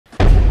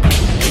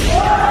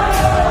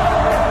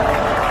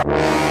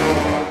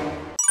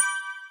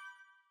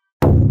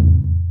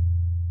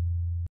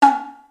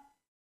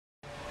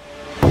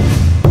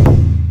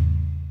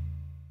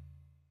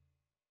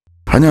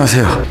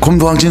안녕하세요.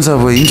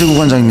 검도왕찐사부의 임재구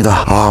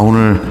관장입니다.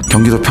 오늘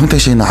경기도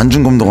평택시에 있는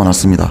안중검도관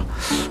왔습니다.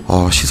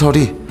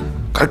 시설이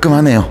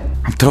깔끔하네요.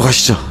 한번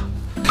들어가시죠.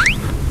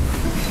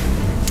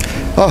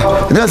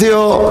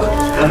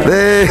 안녕하세요.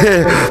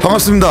 네,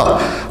 반갑습니다.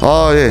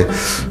 예.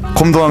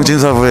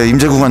 검도왕찐사부의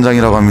임재구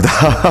관장이라고 합니다.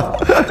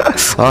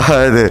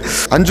 네.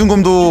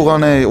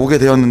 안중검도관에 오게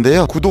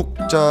되었는데요.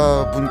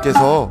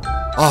 구독자분께서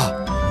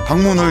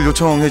방문을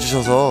요청해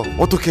주셔서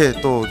어떻게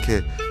또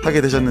이렇게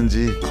하게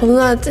되셨는지.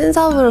 검도왕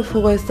찐사부를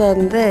보고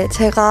있었는데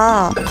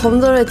제가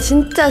검도를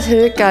진짜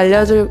재밌게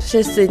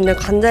알려주실 수 있는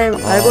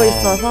관장님 알고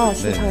있어서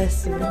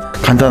신청했습니다.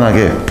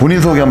 간단하게 본인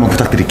소개 한번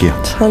부탁드릴게요.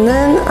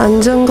 저는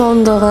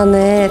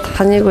안중검도관에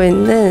다니고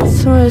있는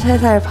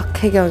 23살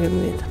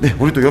박혜경입니다. 네,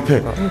 우리 또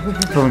옆에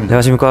사모님.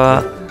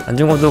 안녕하십니까.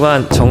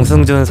 안중검도관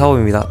정승준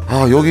사업입니다.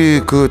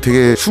 여기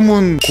되게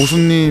숨은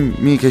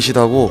고수님이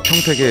계시다고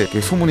평택에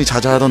소문이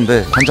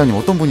자자하던데 관장님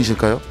어떤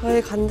분이실까요?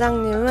 저희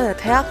관장님은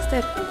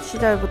대학생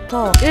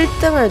시절부터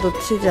 1등을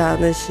놓치지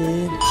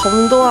않으신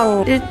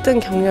검도왕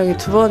 1등 경력이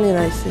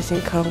 2번이나 있으신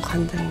그런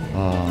관장님.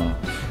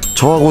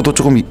 저하고도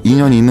조금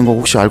인연이 있는 거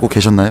혹시 알고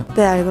계셨나요?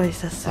 네, 알고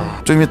있었어요.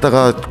 좀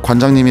이따가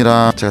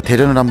관장님이랑 제가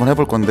대련을 한번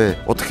해볼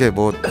건데 어떻게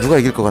누가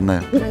이길 것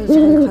같나요? 그래서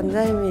저희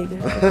관장님이 이길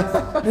것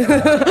같아요.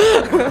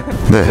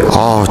 네,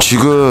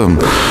 지금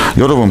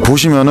여러분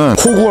보시면은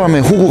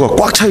호구함에 호구가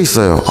꽉 차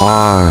있어요.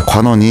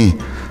 관원이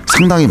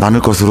상당히 많을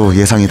것으로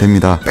예상이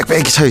됩니다.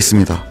 빽빽히 차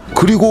있습니다.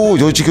 그리고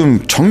여기 지금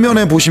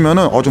정면에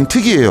보시면은 좀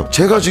특이해요.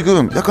 제가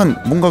지금 약간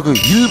뭔가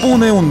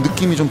일본에 온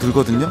느낌이 좀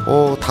들거든요.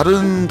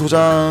 다른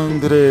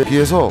도장들에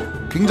비해서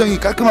굉장히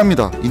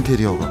깔끔합니다.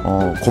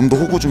 인테리어가. 검도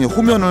호구 중에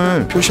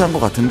호면을 표시한 것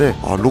같은데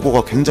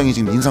로고가 굉장히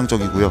지금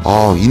인상적이고요.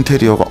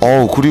 인테리어가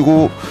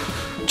그리고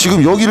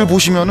지금 여기를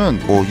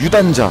보시면은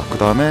유단자, 그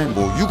다음에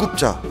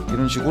유급자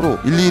이런 식으로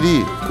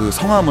일일이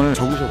성함을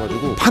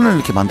적으셔가지고 판을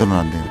이렇게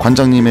만들어놨네요.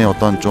 관장님의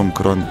어떤 좀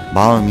그런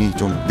마음이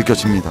좀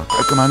느껴집니다.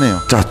 깔끔하네요.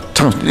 자,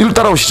 잠깐 이리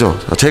따라오시죠.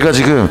 제가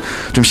지금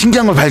좀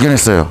신기한 걸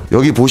발견했어요.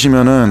 여기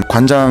보시면은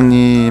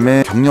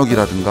관장님의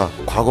경력이라든가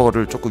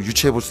과거를 조금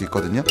유추해 볼 수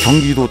있거든요.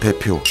 경기도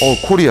대표,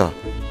 코리아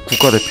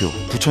국가대표,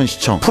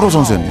 부천시청 프로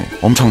선수였네요.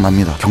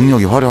 엄청납니다.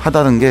 경력이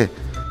화려하다는 게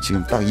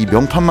지금 딱 이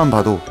명판만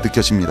봐도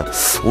느껴집니다.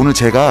 오늘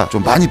제가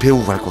좀 많이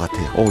배우고 갈 것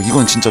같아요.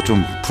 이건 진짜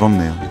좀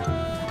부럽네요.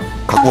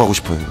 갖고 가고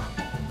싶어요, 이거.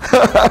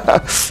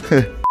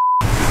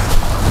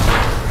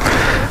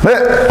 네,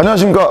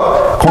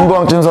 안녕하십니까.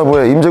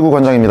 검도왕찐사부의 임재구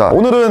관장입니다.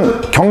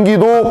 오늘은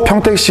경기도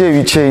평택시에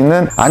위치해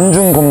있는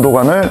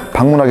안중검도관을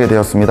방문하게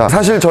되었습니다.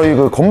 사실 저희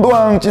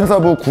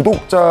검도왕찐사부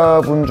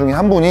구독자분 중에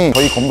한 분이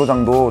저희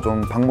검도장도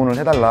좀 방문을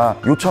해달라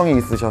요청이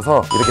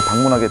있으셔서 이렇게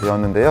방문하게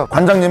되었는데요.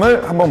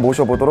 관장님을 한번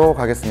모셔보도록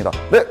하겠습니다.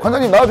 네,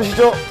 관장님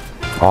나와주시죠.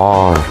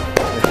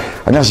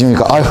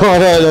 안녕하십니까.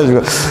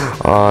 안녕하십니까.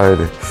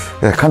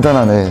 네,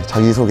 간단한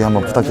자기소개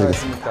한번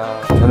부탁드리겠습니다.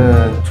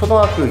 저는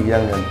초등학교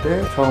 2학년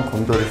때 처음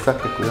검도를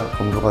시작했고요.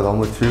 검도가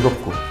너무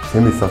즐겁고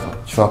재밌어서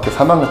중학교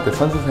 3학년 때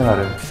선수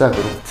생활을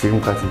시작으로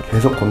지금까지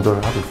계속 검도를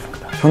하고 있습니다.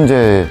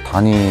 현재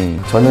단위?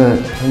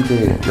 저는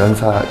현재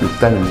연사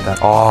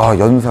 6단입니다.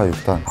 연사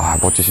 6단.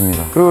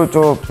 멋지십니다.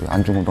 그리고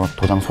안중검도관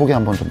도장 소개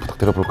한번 좀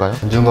부탁드려볼까요?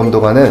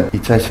 안중검도관은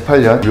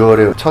 2018년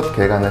 6월에 첫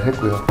개관을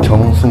했고요.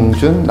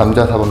 정승준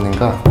남자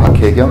사범님과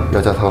박혜경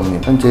여자 사범님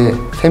현재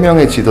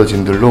 3명의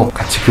지도진들로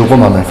같이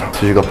교검하면서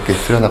즐겁게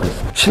수련하고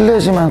있습니다.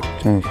 실례지만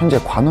지금 현재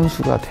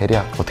관원수가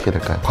대략 어떻게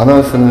될까요?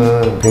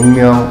 관원수는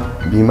 100명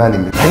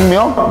미만입니다.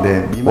 100명?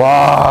 네, 미만.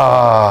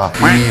 와,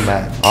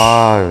 미만.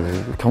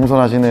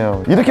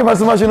 겸손하시네요. 이렇게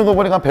말씀하시는 거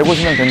보니까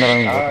 150명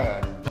된다는 거.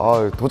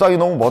 도장이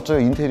너무 멋져요.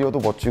 인테리어도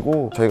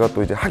멋지고 저희가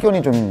또 이제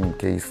학연이 좀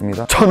이렇게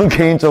있습니다. 저는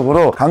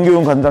개인적으로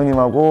강교훈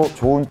관장님하고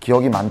좋은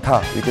기억이 많다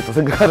이렇게 또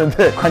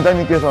생각하는데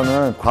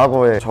관장님께서는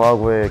과거에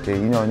저하고의 이렇게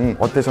인연이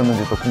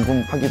어떠셨는지 또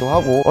궁금하기도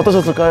하고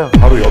어떠셨을까요?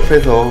 바로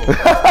옆에서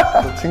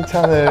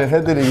칭찬을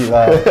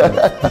해드리기가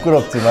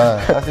부끄럽지만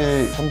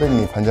사실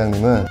선배님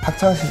관장님은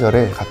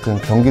학창시절에 같은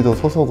경기도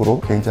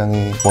소속으로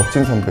굉장히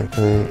멋진 선배,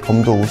 저의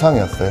검도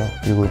우상이었어요.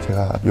 그리고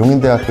제가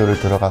용인대학교를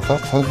들어가서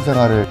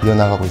선수생활을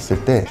이어나가고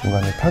있을 때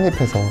중간에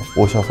편입해서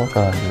오셔서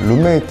저랑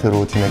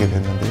룸메이트로 지내게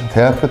됐는데요.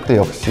 대학교 때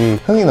역시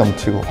흥이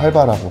넘치고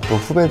활발하고 또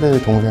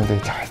후배들,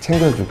 동생들 잘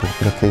챙겨주고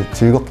이렇게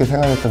즐겁게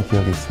생활했던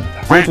기억이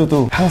있습니다.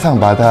 소주도 항상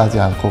마다하지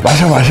않고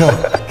마셔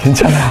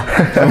괜찮아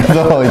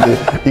하면서 이제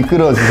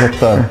이끌어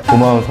주셨던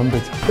고마운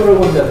선배죠. 코를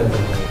골자든지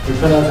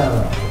불편한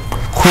상황.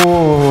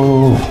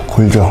 코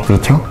골죠.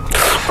 그렇죠?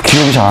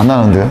 기억이 잘 안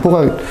나는데요?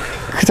 코가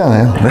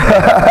크잖아요.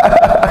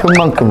 큰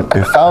만큼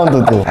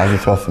사운드도 아주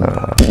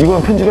좋았습니다.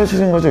 이건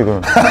편집하시는 거죠,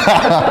 이건?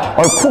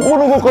 코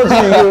고는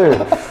것까지 이게.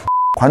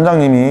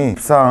 관장님이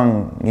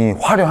입상이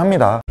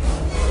화려합니다.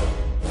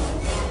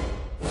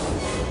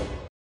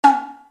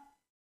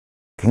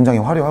 굉장히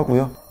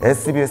화려하고요.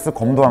 SBS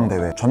검도왕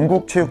대회,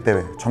 전국 체육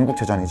대회,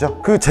 전국체전이죠.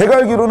 그 제가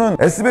알기로는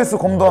SBS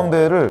검도왕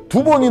대회를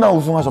 2번이나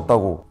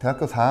우승하셨다고.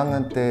 대학교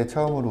 4학년 때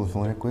처음으로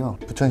우승을 했고요.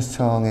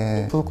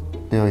 부천시청에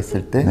소속되어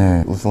있을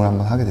때 우승을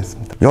한번 하게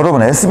됐습니다.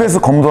 여러분, SBS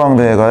검도왕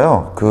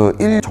대회가요, 그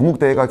전국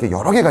대회가 이렇게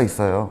여러 개가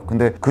있어요.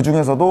 근데 그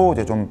중에서도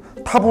이제 좀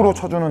탑으로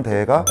쳐주는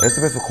대회가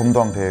SBS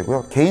검도왕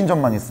대회고요.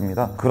 개인전만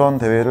있습니다. 그런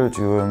대회를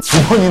지금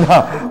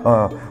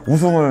 2번이나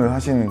우승을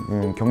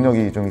하신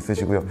경력이 좀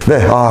있으시고요.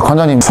 네,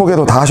 관장님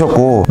소개도 다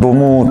하셨고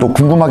너무 또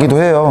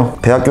궁금하기도 해요.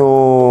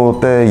 대학교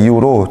때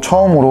이후로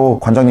처음으로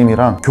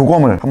관장님이랑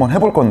교검을 한번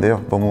해볼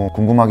건데요. 너무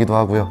궁금하기도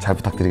하고요. 잘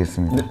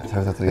부탁드리겠습니다. 네,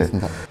 잘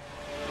부탁드리겠습니다.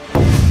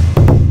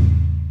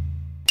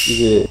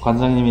 이제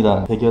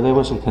관장님이랑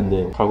대결해보실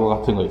텐데 각오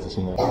같은 거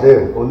있으신가요?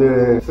 네,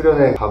 오늘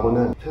수련의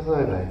각오는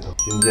최선을 다해서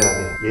진지하게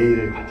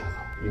예의를 갖춰서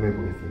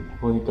임해보겠습니다.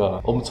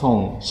 보니까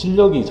엄청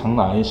실력이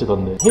장난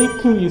아니시던데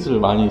페이크 기술을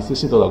많이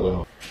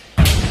쓰시더라고요.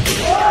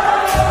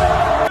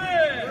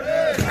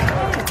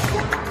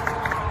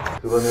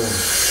 그거는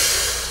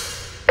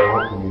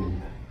영화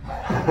비밀입니다.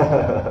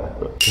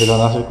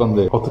 대단하실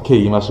건데 어떻게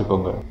임하실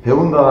건가요?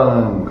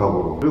 배운다는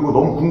각오로. 그리고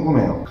너무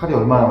궁금해요. 칼이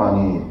얼마나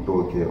많이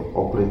또 이렇게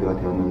업그레이드가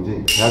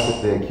되었는지,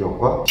 대학교 때의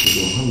기억과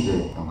지금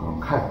현재 그런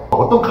칼,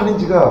 어떤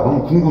칼인지가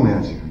너무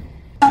궁금해요 지금.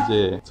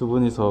 이제 두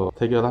분이서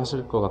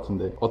대결하실 것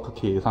같은데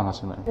어떻게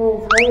예상하시나요?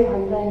 저희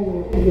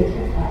관장님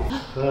이기셨어요.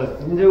 저는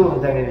임재구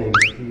관장님이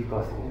이길 것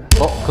같습니다.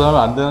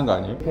 그러면 안 되는 거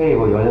아니에요? 특히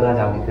연연하지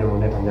않기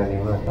때문에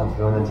관장님은 일단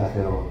불안한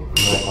자세로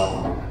임할 것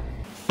같습니다.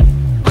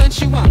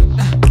 시합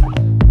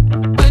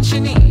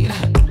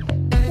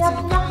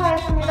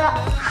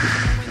시작하겠습니다.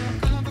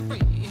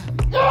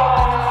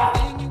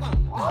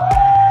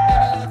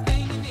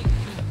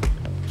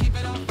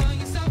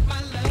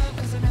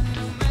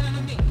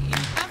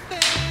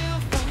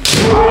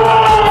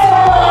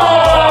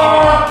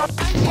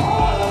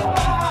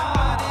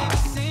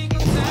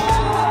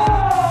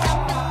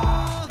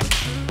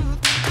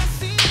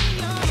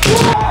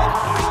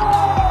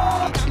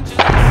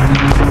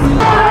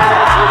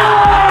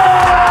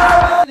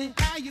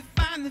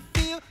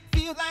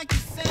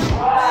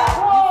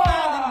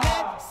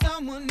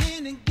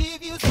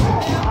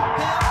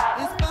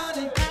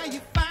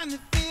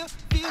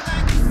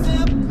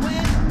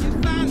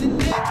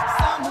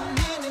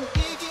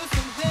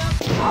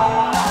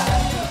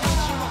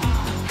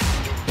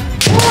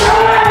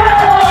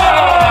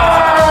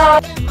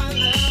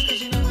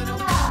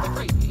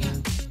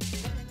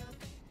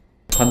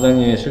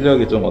 관장님의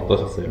실력이 좀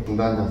어떠셨어요?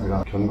 중단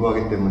자세가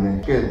견고하기 때문에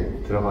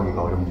쉽게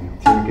들어가기가 어렵네요.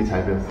 재밌게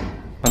잘 배웠습니다.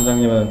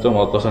 관장님은 좀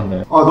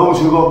어떠셨나요? 너무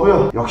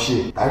즐거웠고요.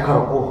 역시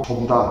날카롭고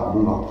저보다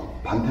뭔가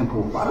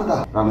반템포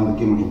빠르다라는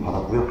느낌을 좀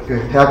받았고요.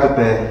 대학교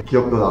때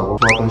기억도 나고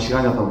좋았던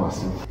시간이었던 것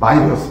같습니다.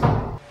 많이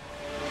배웠습니다.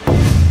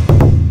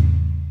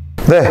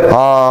 네,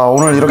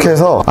 오늘 이렇게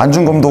해서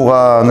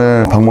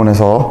안중검도관을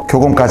방문해서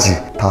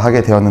교검까지 다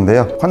하게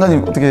되었는데요.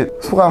 관장님, 어떻게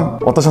소감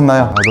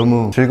어떠셨나요?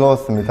 너무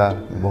즐거웠습니다.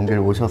 먼 길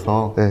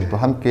오셔서 네. 또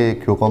함께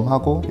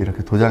교검하고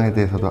이렇게 도장에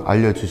대해서도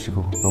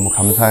알려주시고 너무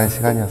감사한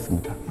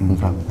시간이었습니다.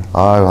 감사합니다.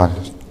 아유,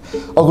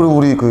 그리고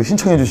우리 그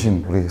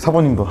신청해주신 우리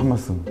사모님도 한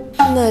말씀.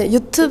 네,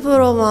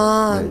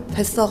 유튜브로만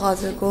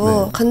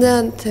뵀어가지고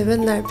관장한테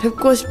맨날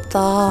뵙고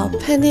싶다,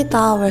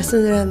 팬이다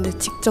말씀드렸는데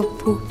직접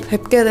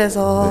뵙게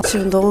돼서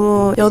지금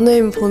너무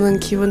연예인 보는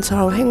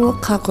기분처럼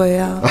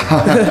행복하고요.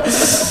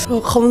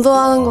 그리고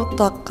검도하는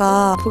것도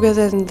아까 보게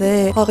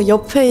되는데 막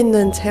옆에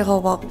있는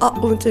제가 막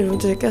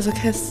움찔움찔 계속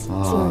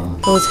했어요.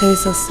 너무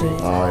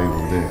재밌었습니다. 아이고,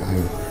 네,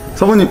 아유.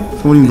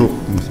 사모님도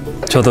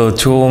저도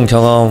좋은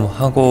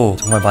경험하고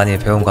정말 많이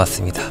배운 것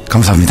같습니다.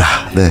 감사합니다.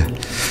 네.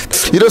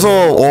 이래서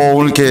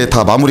오늘 이렇게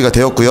다 마무리가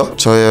되었고요.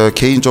 저의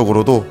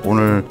개인적으로도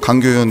오늘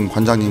강규윤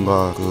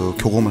관장님과 그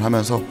교검을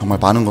하면서 정말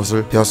많은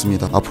것을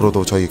배웠습니다.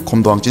 앞으로도 저희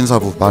검도왕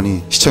찐사부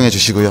많이 시청해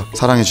주시고요.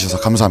 사랑해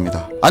주셔서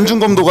감사합니다.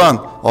 안중검도관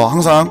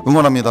항상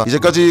응원합니다.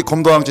 이제까지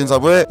검도왕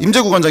찐사부의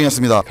임재구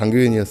관장이었습니다.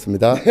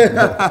 강규윤이었습니다.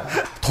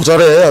 더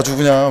잘해. 아주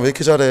그냥 왜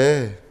이렇게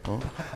잘해.